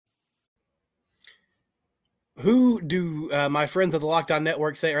Who do my friends at the Locked On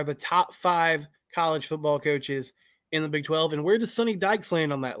Network say are the top 5 college football coaches in the Big 12? And where does Sonny Dykes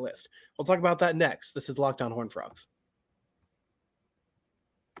land on that list? We'll talk about that next. This is Locked On Horned Frogs.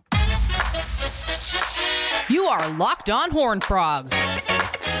 You are Locked On Horned Frogs,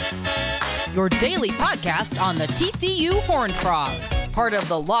 your daily podcast on the TCU Horned Frogs, part of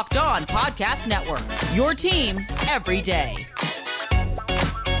the Locked On Podcast Network, your team every day.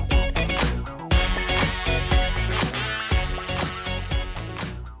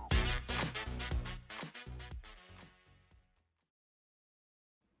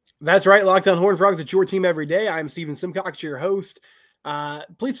 That's right, Locked On Horned Frogs. It's your team every day. I'm Steven Simcox, your host.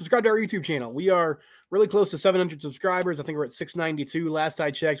 Please subscribe to our YouTube channel. We are really close to 700 subscribers. I think we're at 692 last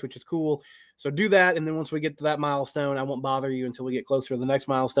I checked, which is cool. So do that, and then once we get to that milestone, I won't bother you until we get closer to the next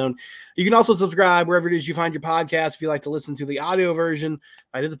milestone. You can also subscribe wherever it is you find your podcast if you like to listen to the audio version.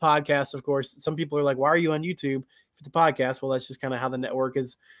 It is a podcast, of course. Some people are like, why are you on YouTube? It's a podcast. Well, that's just kind of how the network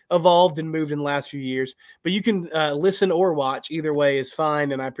has evolved and moved in the last few years. But you can listen or watch. Either way is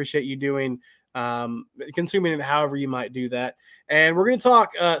fine, and I appreciate you consuming it however you might do that. And we're going to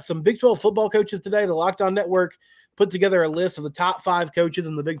talk some Big 12 football coaches today. The Locked On Network put together a list of the top 5 coaches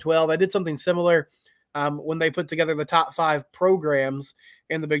in the Big 12. I did something similar when they put together the top 5 programs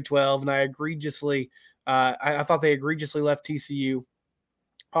in the Big 12, and I thought they egregiously left TCU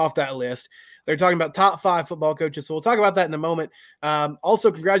off that list. They're talking about top 5 football coaches, so we'll talk about that in a moment.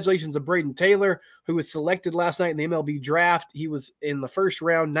 Also, congratulations to Braden Taylor, who was selected last night in the MLB draft. He was in the first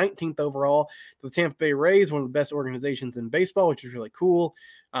round, 19th overall, to the Tampa Bay Rays, one of the best organizations in baseball, which is really cool.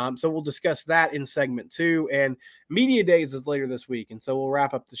 So we'll discuss that in segment 2. And Media Days is later this week, and so we'll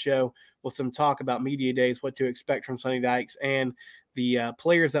wrap up the show with some talk about Media Days, what to expect from Sonny Dykes, and the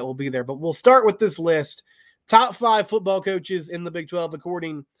players that will be there. But we'll start with this list. Top 5 football coaches in the Big 12,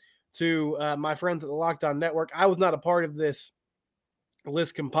 according to my friends at the Locked On Network. I was not a part of this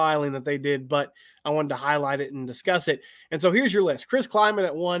list compiling that they did, but I wanted to highlight it and discuss it. And so here's your list. Chris Kleiman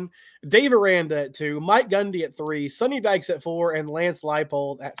at 1, Dave Aranda at 2, Mike Gundy at 3, Sonny Dykes at 4, and Lance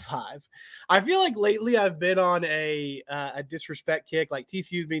Leipold at 5. I feel like lately I've been on a disrespect kick, like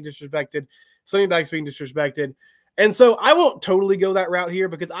TCU's being disrespected, Sonny Dykes being disrespected. And so I won't totally go that route here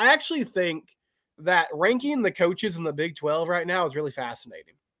because I actually think that ranking the coaches in the Big 12 right now is really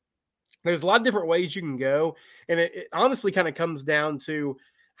fascinating. There's a lot of different ways you can go, and it honestly kind of comes down to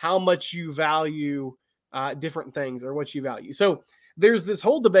how much you value different things or what you value. So there's this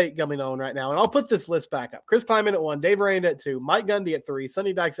whole debate going on right now, and I'll put this list back up. Chris Kleiman at 1, Dave Aranda at 2, Mike Gundy at 3,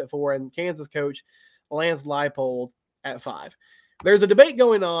 Sonny Dykes at 4, and Kansas coach Lance Leipold at 5. There's a debate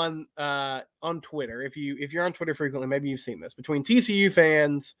going on Twitter. If you're on Twitter frequently, maybe you've seen this, between TCU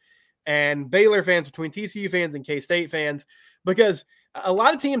fans and Baylor fans, between TCU fans and K-State fans, because a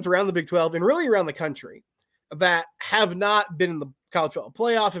lot of teams around the Big 12 and really around the country that have not been in the college football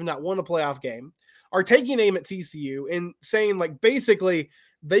playoff, have not won a playoff game, are taking aim at TCU and saying, like, basically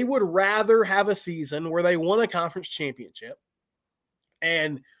they would rather have a season where they won a conference championship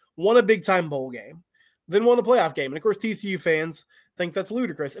and won a big-time bowl game than won a playoff game. And, of course, TCU fans think that's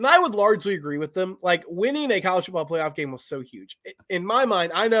ludicrous. And I would largely agree with them. Like, winning a college football playoff game was so huge. In my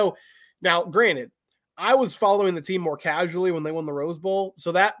mind, I know – now, granted, I was following the team more casually when they won the Rose Bowl,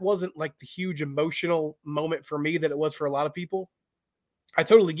 so that wasn't like the huge emotional moment for me that it was for a lot of people. I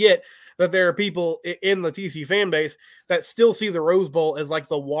totally get that there are people in the TCU fan base that still see the Rose Bowl as like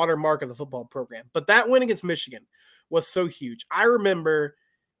the watermark of the football program. But that win against Michigan was so huge. I remember,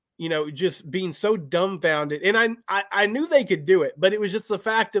 just being so dumbfounded, and I knew they could do it, but it was just the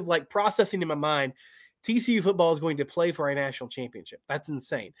fact of like processing in my mind, TCU football is going to play for a national championship. That's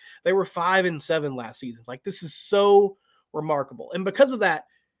insane. They were 5-7 last season. Like, this is so remarkable. And because of that,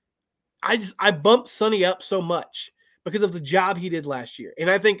 I bumped Sonny up so much because of the job he did last year. And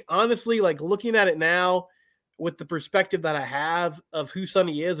I think, honestly, like, looking at it now with the perspective that I have of who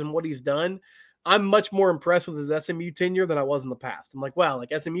Sonny is and what he's done, I'm much more impressed with his SMU tenure than I was in the past. I'm like, wow,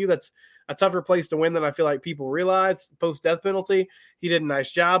 like SMU, that's a tougher place to win than I feel like people realize. Post-death penalty, he did a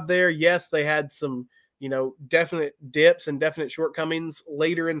nice job there. Yes, they had some definite dips and definite shortcomings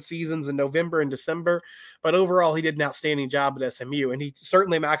later in seasons in November and December. But overall, he did an outstanding job at SMU, and he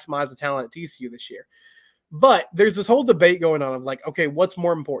certainly maximized the talent at TCU this year. But there's this whole debate going on of like, okay, what's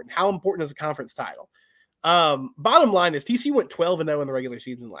more important? How important is a conference title? Bottom line is TCU went 12-0 in the regular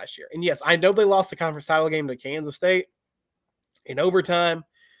season last year. And yes, I know they lost the conference title game to Kansas State in overtime.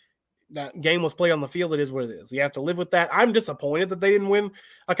 that game was played on the field. It is what it is. You have to live with that. I'm disappointed that they didn't win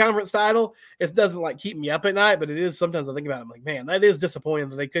a conference title. It doesn't like keep me up at night, but it is sometimes I think about it. I'm like, man, that is disappointing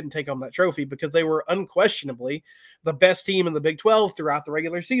that they couldn't take home that trophy because they were unquestionably the best team in the Big 12 throughout the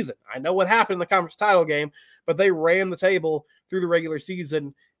regular season. I know what happened in the conference title game, but they ran the table through the regular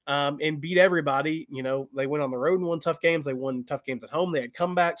season and beat everybody. You know, they went on the road and won tough games. They won tough games at home. They had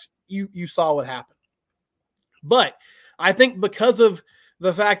comebacks. You saw what happened. But I think because of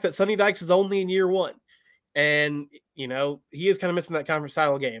the fact that Sonny Dykes is only in year one, and, you know, he is kind of missing that conference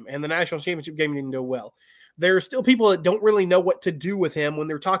title game, and the national championship game didn't go well. There are still people that don't really know what to do with him when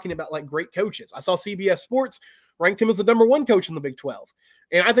they're talking about, like, great coaches. I saw CBS Sports ranked him as the number one coach in the Big 12,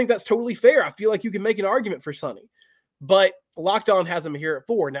 and I think that's totally fair. I feel like you can make an argument for Sonny, but Locked On has him here at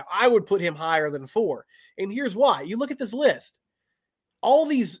 4. Now, I would put him higher than 4, and here's why. You look at this list. All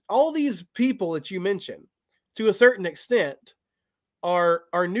these people that you mentioned, to a certain extent, are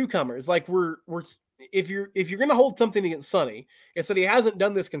newcomers. Like if you're going to hold something against Sonny, it's that he hasn't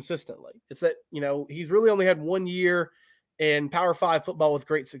done this consistently. It's that, you know, he's really only had 1 year in Power 5 football with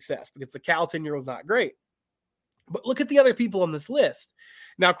great success because the Cal tenure was not great. But look at the other people on this list.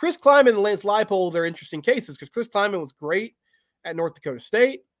 Now, Chris Kleiman and Lance Leipold are interesting cases because Chris Kleiman was great at North Dakota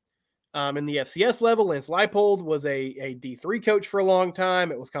State. In the FCS level, Lance Leipold was a D3 coach for a long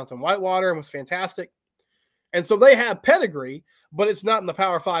time at Wisconsin Whitewater and was fantastic. And so they have pedigree, but it's not in the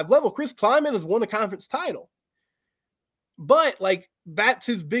Power 5 level. Chris Kleiman has won a conference title. But, like, that's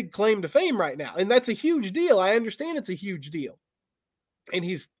his big claim to fame right now. And that's a huge deal. I understand it's a huge deal. And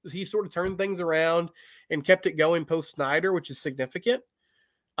he's sort of turned things around and kept it going post-Snyder, which is significant.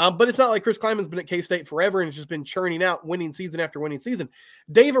 But it's not like Chris Kleiman's been at K-State forever and has just been churning out winning season after winning season.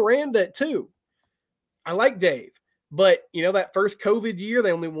 Dave Aranda, too. I like Dave. But, you know, that first COVID year,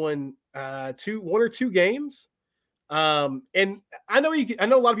 they only won one or two games. And I know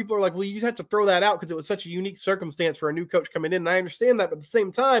a lot of people are like, well, you just have to throw that out because it was such a unique circumstance for a new coach coming in. And I understand that, but at the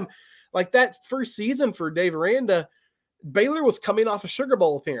same time, like that first season for Dave Aranda, Baylor was coming off a Sugar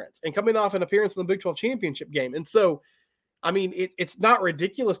Bowl appearance and coming off an appearance in the Big 12 championship game. And so, I mean, it's not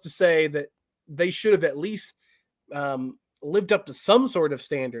ridiculous to say that they should have at least lived up to some sort of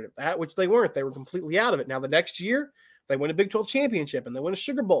standard of that, which they weren't. They were completely out of it. Now, the next year, they win a Big 12 championship and they win a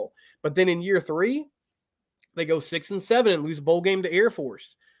Sugar Bowl. But then in year 3, they go 6-7 and lose a bowl game to Air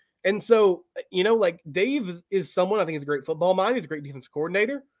Force. And so, you know, like Dave is someone, I think he's a great football mind. He's a great defensive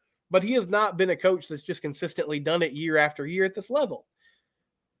coordinator, but he has not been a coach that's just consistently done it year after year at this level.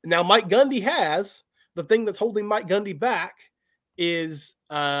 Now, Mike Gundy has. The thing that's holding Mike Gundy back is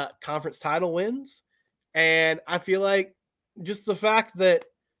conference title wins. And I feel like just the fact that,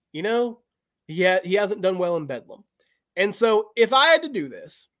 you know, he hasn't done well in Bedlam. And so if I had to do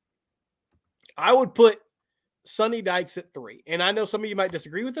this, I would put Sonny Dykes at 3. And I know some of you might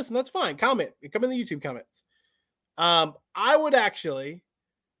disagree with this, and that's fine. Comment. Come in the YouTube comments. I would actually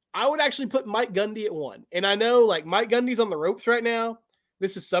put Mike Gundy at 1. And I know, like, Mike Gundy's on the ropes right now.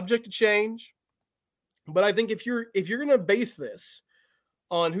 This is subject to change. But I think if you're going to base this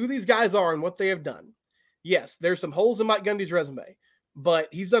on who these guys are and what they have done, yes, there's some holes in Mike Gundy's resume, but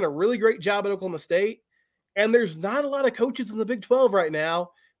he's done a really great job at Oklahoma State. And there's not a lot of coaches in the Big 12 right now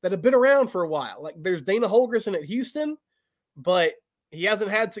that have been around for a while. Like, there's Dana Holgorsen at Houston, but he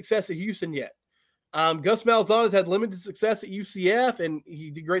hasn't had success at Houston yet. Gus Malzahn has had limited success at UCF, and he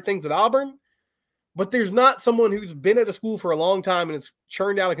did great things at Auburn. But there's not someone who's been at a school for a long time and has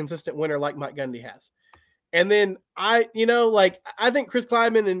churned out a consistent winner like Mike Gundy has. And then I think Chris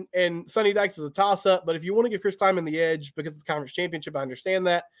Kleiman and Sonny Dykes is a toss-up, but if you want to give Chris Kleiman the edge because it's a conference championship, I understand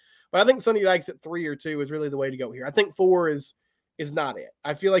that. But I think Sonny Dykes at 3 or 2 is really the way to go here. I think 4 is not it.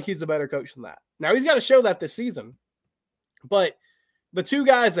 I feel like he's the better coach than that. Now, he's got to show that this season. But the two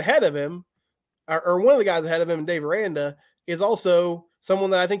guys ahead of him, or one of the guys ahead of him, and Dave Aranda, is also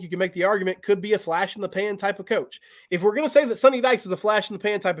someone that I think you can make the argument could be a flash-in-the-pan type of coach. If we're going to say that Sonny Dykes is a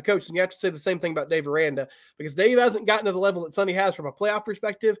flash-in-the-pan type of coach, then you have to say the same thing about Dave Aranda, because Dave hasn't gotten to the level that Sonny has from a playoff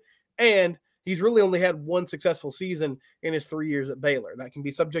perspective, and he's really only had one successful season in his 3 years at Baylor. That can be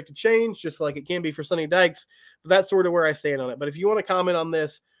subject to change, just like it can be for Sonny Dykes, but that's sort of where I stand on it. But if you want to comment on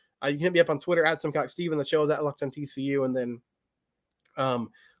this, you can hit me up on Twitter at SimcockSteven. The show is at Locked on TCU, and then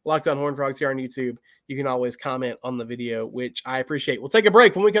Locked on Horned Frogs here on YouTube. You can always comment on the video, which I appreciate. We'll take a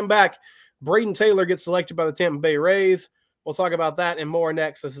break. When we come back, Braden Taylor gets selected by the Tampa Bay Rays. We'll talk about that and more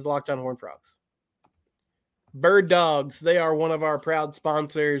next. This is Locked on Horned Frogs. Bird Dogs, they are one of our proud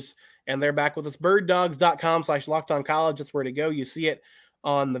sponsors, and they're back with us. birddogs.com/LockedOnCollege. That's where to go. You see it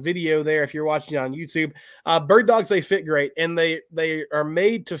on the video there if you're watching it on YouTube. Bird Dogs, they fit great, and they are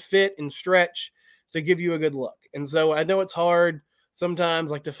made to fit and stretch to give you a good look. And so I know it's hard sometimes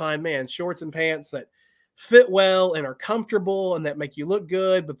like to find, man, shorts and pants that fit well and are comfortable and that make you look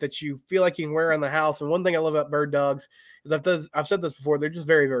good, but that you feel like you can wear around the house. And one thing I love about Bird Dogs is I've said this before, they're just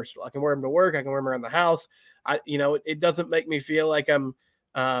very versatile. I can wear them to work. I can wear them around the house. It doesn't make me feel like I'm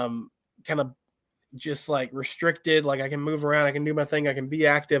kind of just like restricted. Like I can move around, I can do my thing, I can be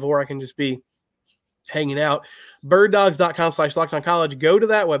active, or I can just be hanging out. birddogs.com/lockedoncollege. Go to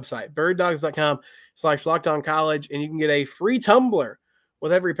that website, birddogs.com/lockedoncollege, and you can get a free tumbler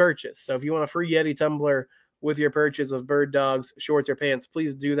with every purchase. So if you want a free Yeti tumbler with your purchase of Bird Dogs shorts or pants,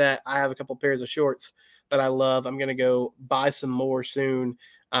 please do that. I have a couple pairs of shorts that I love. I'm going to go buy some more soon.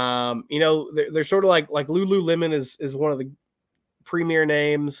 They're sort of like Lululemon is one of the premier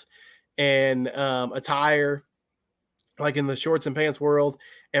names and attire, like in the shorts and pants world,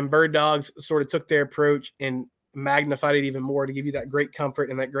 and Bird Dogs sort of took their approach and magnified it even more to give you that great comfort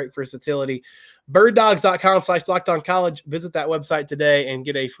and that great versatility. birddogs.com/lockedoncollege. Visit that website today and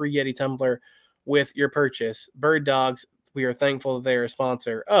get a free Yeti tumbler with your purchase. Bird Dogs, we are thankful that they're a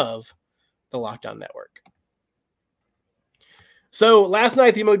sponsor of the Locked On Network. So last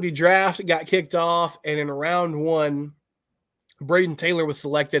night, the MLB draft got kicked off, and in round one, Braden Taylor was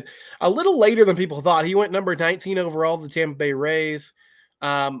selected a little later than people thought. He went number 19 overall to the Tampa Bay Rays,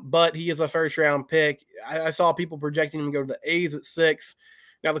 but he is a first-round pick. I saw people projecting him to go to the A's at 6.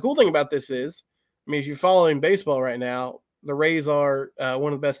 Now, the cool thing about this is, if you're following baseball right now, the Rays are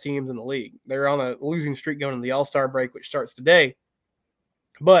one of the best teams in the league. They're on a losing streak going into the All-Star break, which starts today.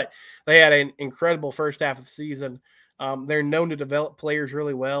 But they had an incredible first half of the season. They're known to develop players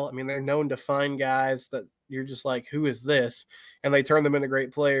really well. They're known to find guys that you're just like, who is this? And they turn them into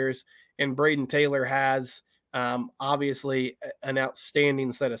great players. And Braden Taylor has obviously an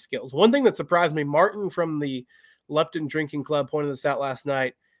outstanding set of skills. One thing that surprised me, Martin from the Lupton Drinking Club pointed this out last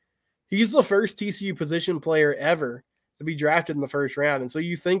night. He's the first TCU position player ever to be drafted in the first round. And so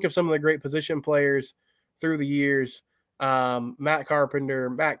you think of some of the great position players through the years, Matt Carpenter,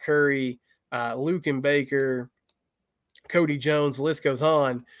 Matt Curry, Luke and Baker, Cody Jones, the list goes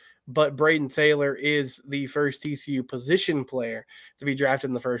on. But Braden Taylor is the first TCU position player to be drafted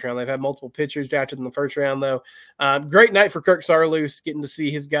in the first round. They've had multiple pitchers drafted in the first round, though. Great night for Kirk Saarloos, getting to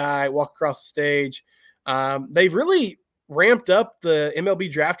see his guy walk across the stage. They've really ramped up the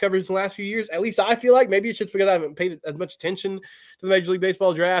MLB draft coverage in the last few years. At least I feel like. Maybe it's just because I haven't paid as much attention to the Major League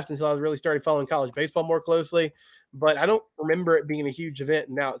Baseball draft until I really started following college baseball more closely. But I don't remember it being a huge event,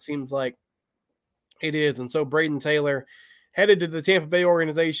 and now it seems like it is. And so Braden Taylor headed to the Tampa Bay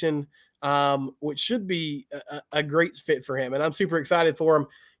organization, which should be a great fit for him. And I'm super excited for him.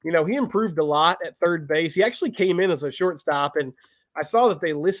 He improved a lot at third base. He actually came in as a shortstop, and I saw that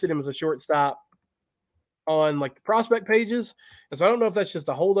they listed him as a shortstop on like the prospect pages. And so I don't know if that's just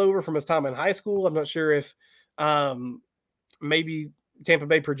a holdover from his time in high school. I'm not sure if maybe Tampa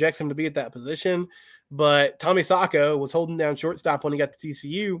Bay projects him to be at that position, but Tommy Sacco was holding down shortstop when he got to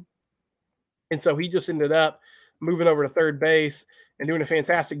TCU. And so he just ended up moving over to third base and doing a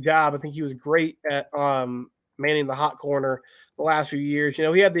fantastic job. I think he was great at manning the hot corner the last few years. He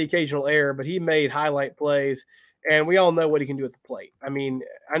had the occasional error, but he made highlight plays, and we all know what he can do at the plate. I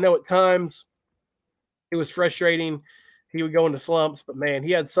know at times it was frustrating. He would go into slumps, but man,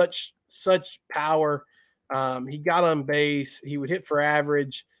 he had such power. He got on base. He would hit for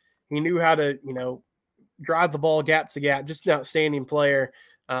average. He knew how to, drive the ball gap to gap. Just an outstanding player.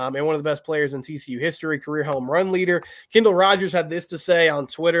 And one of the best players in TCU history, career home run leader. Kendall Rogers had this to say on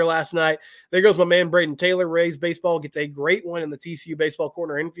Twitter last night. There goes my man Braden Taylor. Rays baseball gets a great one in the TCU baseball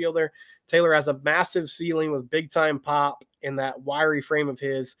corner infielder. Taylor has a massive ceiling with big-time pop in that wiry frame of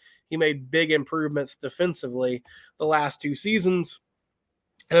his. He made big improvements defensively the last 2 seasons.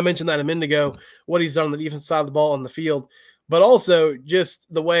 And I mentioned that a minute ago, what he's done on the defensive side of the ball on the field. But also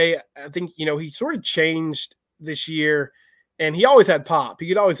just the way I think, he sort of changed this year. And he always had pop. He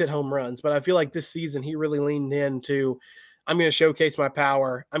could always hit home runs. But I feel like this season he really leaned into, I'm going to showcase my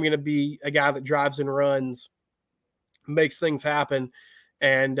power. I'm going to be a guy that drives and runs, makes things happen.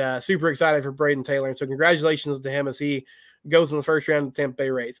 And super excited for Braden Taylor. And so congratulations to him as he goes in the first round of the Tampa Bay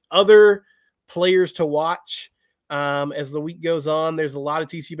Rays. Other players to watch as the week goes on. There's a lot of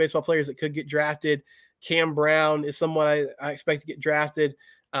TCU baseball players that could get drafted. Cam Brown is someone I expect to get drafted.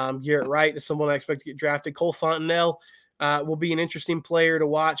 Garrett Wright is someone I expect to get drafted. Cole Fontenelle will be an interesting player to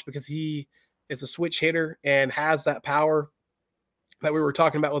watch because he is a switch hitter and has that power that we were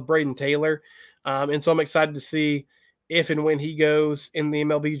talking about with Braden Taylor. And so I'm excited to see if and when he goes in the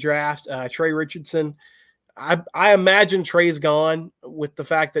MLB draft. Trey Richardson, I imagine Trey's gone with the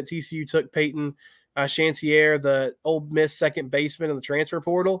fact that TCU took Peyton Chantier, the Ole Miss second baseman in the transfer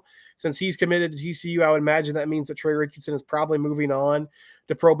portal. Since he's committed to TCU, I would imagine that means that Trey Richardson is probably moving on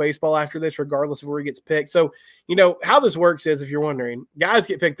to pro baseball after this, regardless of where he gets picked. So, how this works is, if you're wondering, guys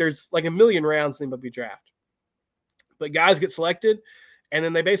get picked. There's like a million rounds in the MLB draft. But guys get selected, and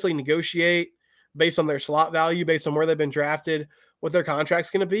then they basically negotiate based on their slot value, based on where they've been drafted, what their contract's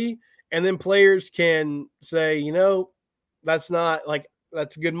going to be. And then players can say,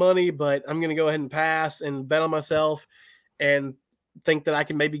 that's good money, but I'm going to go ahead and pass and bet on myself and think that I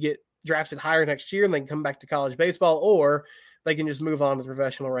can maybe get drafted higher next year and then come back to college baseball, or they can just move on to the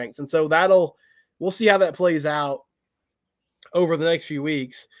professional ranks. And so we'll see how that plays out over the next few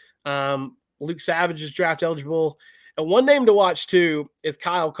weeks. Luke Savage is draft eligible. And one name to watch, too, is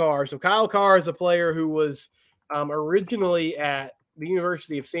Kyle Carr. So Kyle Carr is a player who was originally at the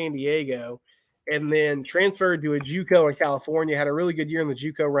University of San Diego and then transferred to a JUCO in California, had a really good year in the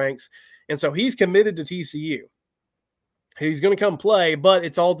JUCO ranks. And so he's committed to TCU. He's going to come play, but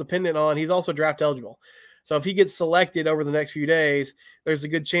it's all dependent on, he's also draft eligible. So if he gets selected over the next few days, there's a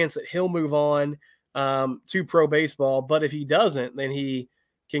good chance that he'll move on to pro baseball. But if he doesn't, then he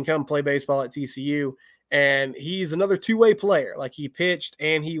can come play baseball at TCU. And he's another two-way player. Like, he pitched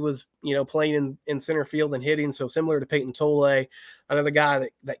and he was, playing in center field and hitting. So similar to Peyton Tolle, another guy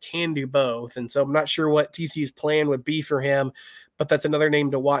that can do both. And so I'm not sure what TCU's plan would be for him, but that's another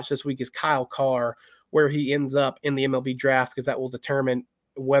name to watch this week is Kyle Carr, where he ends up in the MLB draft, because that will determine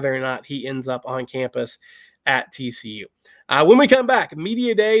whether or not he ends up on campus at TCU. When we come back,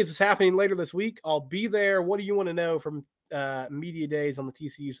 Media Days is happening later this week. I'll be there. What do you want to know from Media Days on the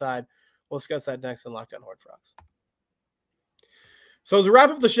TCU side? We'll discuss that next on Locked On Horned Frogs. So as we wrap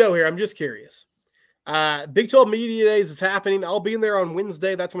up the show here, I'm just curious. Big 12 Media Days is happening. I'll be in there on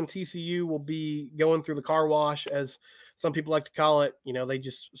Wednesday. That's when TCU will be going through the car wash, as some people like to call it. They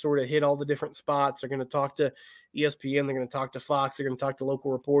just sort of hit all the different spots. They're going to talk to ESPN. They're going to talk to Fox. They're going to talk to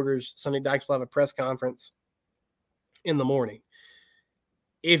local reporters. Sonny Dykes will have a press conference in the morning.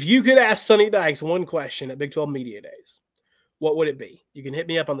 If you could ask Sonny Dykes one question at Big 12 Media Days, what would it be? You can hit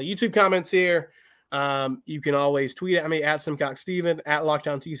me up on the YouTube comments here. You can always tweet at me at SimcockSteven, at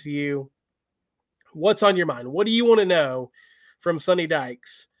LockedOnTCU. What's on your mind? What do you want to know from Sonny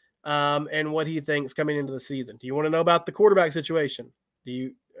Dykes and what he thinks coming into the season? Do you want to know about the quarterback situation? Do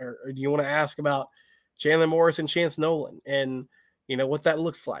you want to ask about Chandler Morris and Chance Nolan and what that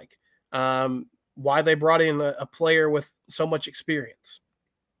looks like? Why they brought in a player with so much experience?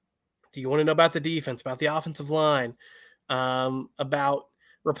 Do you want to know about the defense, about the offensive line? About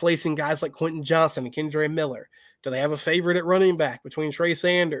replacing guys like Quentin Johnson and Kendre Miller? Do they have a favorite at running back between Trey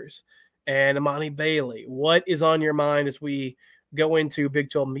Sanders and Amani Bailey? What is on your mind as we go into Big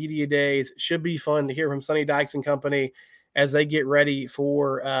 12 Media Days? Should be fun to hear from Sonny Dykes and company as they get ready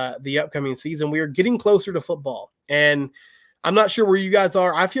for the upcoming season. We are getting closer to football, and I'm not sure where you guys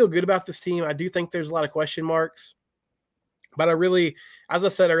are. I feel good about this team. I do think there's a lot of question marks, but I really, as I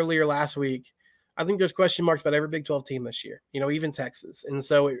said earlier last week, I think there's question marks about every Big 12 team this year, even Texas. And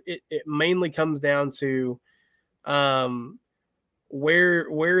so it mainly comes down to where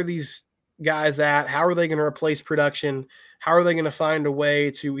are these guys at? How are they going to replace production? How are they going to find a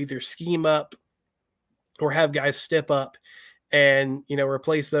way to either scheme up or have guys step up and,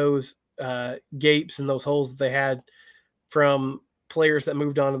 replace those gapes and those holes that they had from players that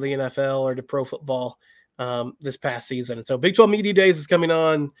moved on to the NFL or to pro football this past season. And so Big 12 Media Days is coming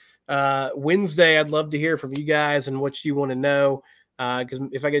on Wednesday. I'd love to hear from you guys and what you want to know, because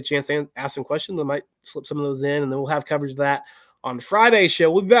if I get a chance to ask some questions, I might slip some of those in, and then we'll have coverage of that on Friday's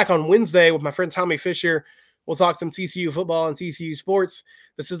show. We'll be back on Wednesday with my friend Tommy Fisher. We'll talk some TCU football and TCU sports.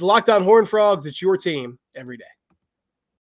 This is Locked On Horned Frogs. It's your team every day.